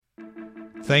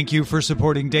Thank you for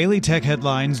supporting Daily Tech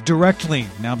Headlines directly.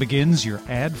 Now begins your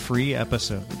ad-free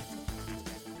episode.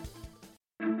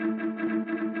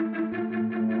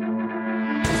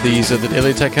 These are the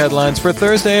Daily Tech Headlines for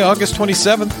Thursday, August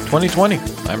 27th, 2020.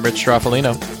 I'm Rich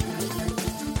Stroffolino.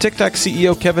 TikTok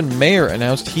CEO Kevin Mayer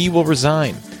announced he will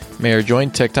resign. Mayer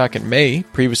joined TikTok in May,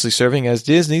 previously serving as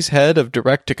Disney's head of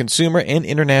direct-to-consumer and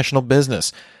international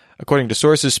business. According to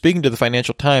sources speaking to the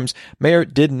Financial Times, Mayer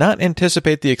did not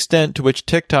anticipate the extent to which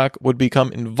TikTok would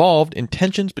become involved in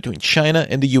tensions between China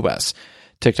and the U.S.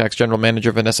 TikTok's general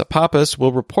manager Vanessa Pappas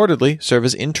will reportedly serve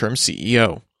as interim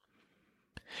CEO.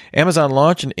 Amazon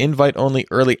launched an invite-only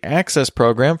early access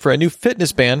program for a new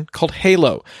fitness band called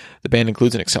Halo. The band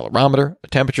includes an accelerometer, a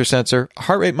temperature sensor, a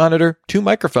heart rate monitor, 2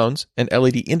 microphones, an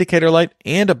LED indicator light,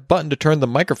 and a button to turn the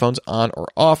microphones on or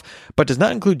off, but does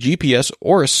not include GPS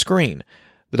or a screen.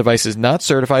 The device is not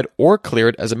certified or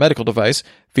cleared as a medical device,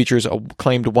 features a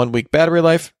claimed 1-week battery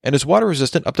life, and is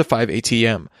water-resistant up to 5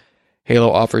 ATM. Halo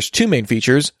offers 2 main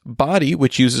features: Body,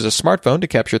 which uses a smartphone to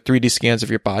capture 3D scans of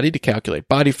your body to calculate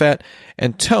body fat,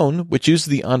 and Tone, which uses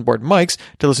the onboard mics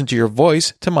to listen to your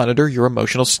voice to monitor your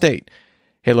emotional state.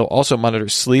 Halo also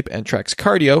monitors sleep and tracks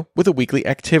cardio with a weekly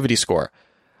activity score.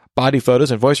 Body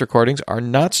photos and voice recordings are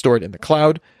not stored in the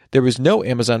cloud. There is no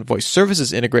Amazon Voice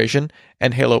Services integration,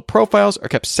 and Halo profiles are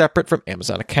kept separate from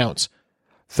Amazon accounts.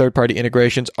 Third-party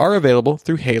integrations are available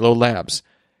through Halo Labs.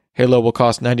 Halo will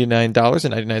cost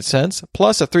 $99.99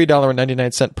 plus a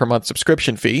 $3.99 per month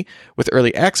subscription fee, with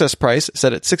early access price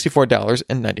set at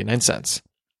 $64.99.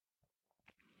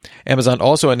 Amazon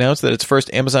also announced that its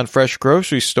first Amazon Fresh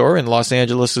grocery store in Los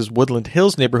Angeles' Woodland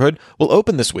Hills neighborhood will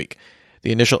open this week.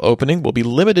 The initial opening will be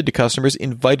limited to customers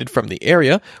invited from the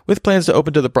area, with plans to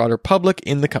open to the broader public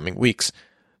in the coming weeks.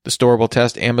 The store will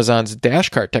test Amazon's Dash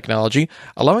Cart technology,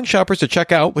 allowing shoppers to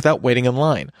check out without waiting in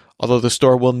line, although the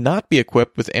store will not be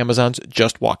equipped with Amazon's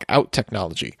Just Walk Out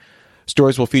technology.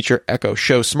 Stores will feature Echo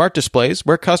Show smart displays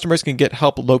where customers can get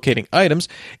help locating items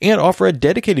and offer a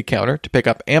dedicated counter to pick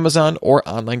up Amazon or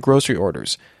online grocery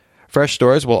orders. Fresh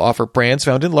stores will offer brands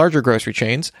found in larger grocery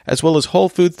chains, as well as Whole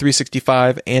Foods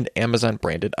 365 and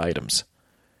Amazon-branded items.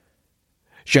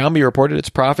 Xiaomi reported its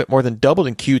profit more than doubled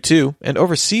in Q2, and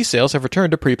overseas sales have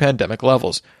returned to pre-pandemic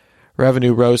levels.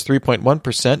 Revenue rose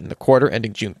 3.1% in the quarter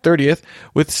ending June 30th,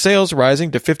 with sales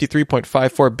rising to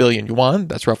 53.54 billion yuan,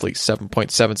 that's roughly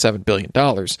 $7.77 billion.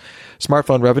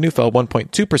 Smartphone revenue fell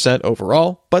 1.2%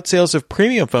 overall, but sales of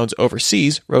premium phones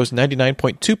overseas rose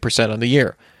 99.2% on the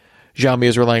year. Xiaomi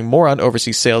is relying more on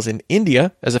overseas sales in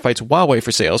India as it fights Huawei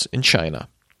for sales in China.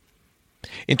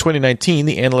 In 2019,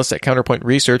 the analysts at Counterpoint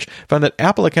Research found that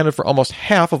Apple accounted for almost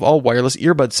half of all wireless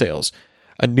earbud sales.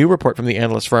 A new report from the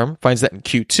analyst firm finds that in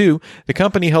Q2, the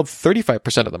company held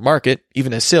 35% of the market,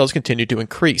 even as sales continued to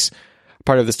increase.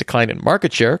 Part of this decline in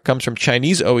market share comes from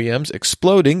Chinese OEMs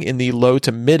exploding in the low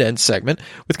to mid-end segment,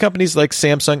 with companies like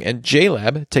Samsung and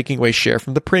JLab taking away share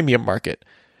from the premium market.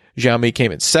 Xiaomi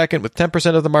came in second with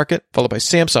 10% of the market, followed by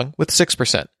Samsung with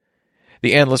 6%.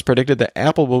 The analyst predicted that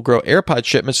Apple will grow AirPods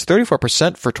shipments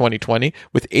 34% for 2020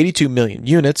 with 82 million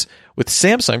units, with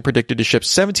Samsung predicted to ship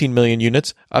 17 million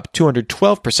units, up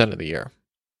 212% of the year.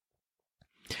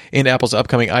 In Apple's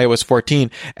upcoming iOS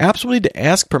 14, apps will need to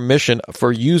ask permission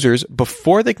for users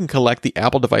before they can collect the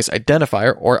Apple Device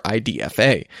Identifier, or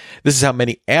IDFA. This is how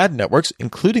many ad networks,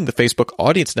 including the Facebook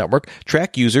Audience Network,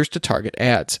 track users to target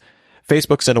ads.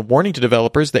 Facebook sent a warning to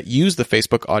developers that use the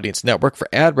Facebook Audience Network for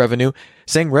ad revenue,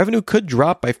 saying revenue could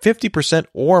drop by 50%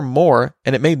 or more,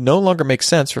 and it may no longer make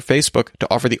sense for Facebook to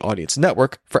offer the Audience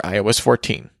Network for iOS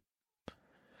 14.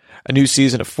 A new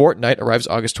season of Fortnite arrives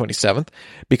August 27th.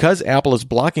 Because Apple is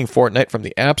blocking Fortnite from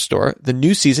the App Store, the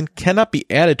new season cannot be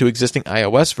added to existing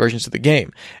iOS versions of the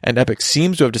game, and Epic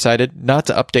seems to have decided not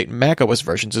to update macOS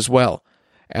versions as well.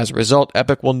 As a result,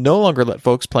 Epic will no longer let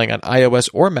folks playing on iOS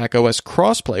or macOS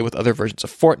cross-play with other versions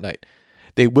of Fortnite.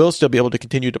 They will still be able to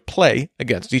continue to play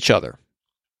against each other.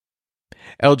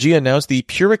 LG announced the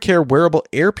PuraCare wearable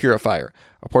air purifier,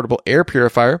 a portable air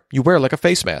purifier you wear like a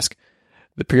face mask.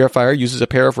 The purifier uses a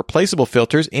pair of replaceable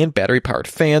filters and battery-powered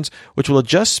fans, which will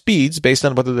adjust speeds based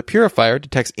on whether the purifier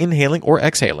detects inhaling or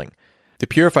exhaling. The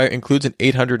purifier includes an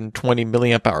 820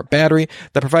 mAh battery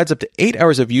that provides up to 8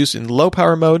 hours of use in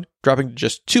low-power mode, dropping to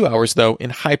just 2 hours, though,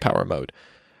 in high-power mode.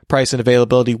 Price and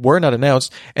availability were not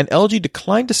announced, and LG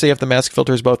declined to say if the mask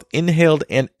filters both inhaled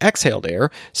and exhaled air,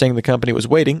 saying the company was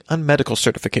waiting on medical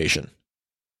certification.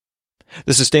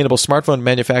 The sustainable smartphone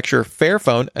manufacturer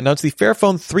Fairphone announced the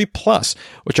Fairphone 3 Plus,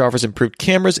 which offers improved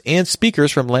cameras and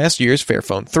speakers from last year's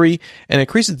Fairphone 3 and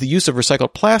increases the use of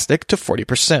recycled plastic to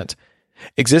 40%.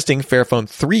 Existing Fairphone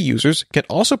 3 users can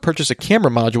also purchase a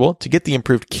camera module to get the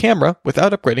improved camera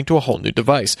without upgrading to a whole new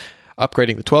device,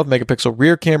 upgrading the 12-megapixel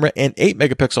rear camera and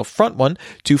 8-megapixel front one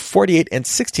to 48 and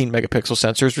 16 megapixel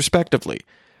sensors respectively.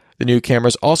 The new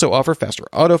cameras also offer faster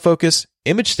autofocus,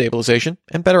 image stabilization,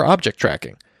 and better object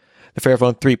tracking. The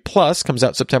Fairphone 3 Plus comes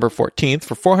out September 14th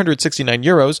for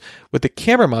 €469, with the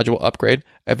camera module upgrade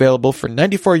available for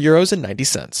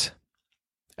 €94.90.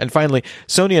 And finally,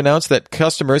 Sony announced that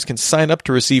customers can sign up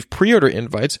to receive pre-order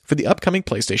invites for the upcoming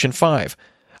PlayStation 5.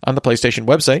 On the PlayStation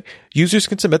website, users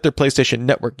can submit their PlayStation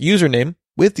Network username,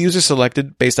 with users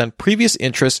selected based on previous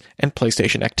interests and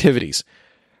PlayStation activities.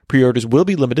 Pre-orders will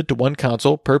be limited to one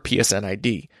console per PSN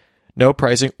ID. No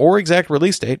pricing or exact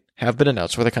release date have been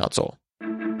announced for the console.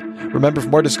 Remember, for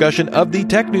more discussion of the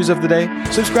tech news of the day,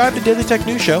 subscribe to Daily Tech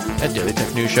News Show at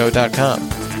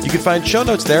dailytechnewsshow.com. You can find show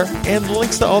notes there and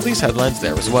links to all these headlines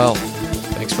there as well.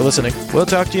 Thanks for listening. We'll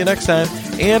talk to you next time.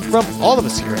 And from all of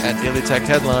us here at Daily Tech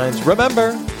Headlines,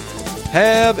 remember,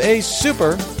 have a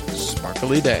super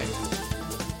sparkly day.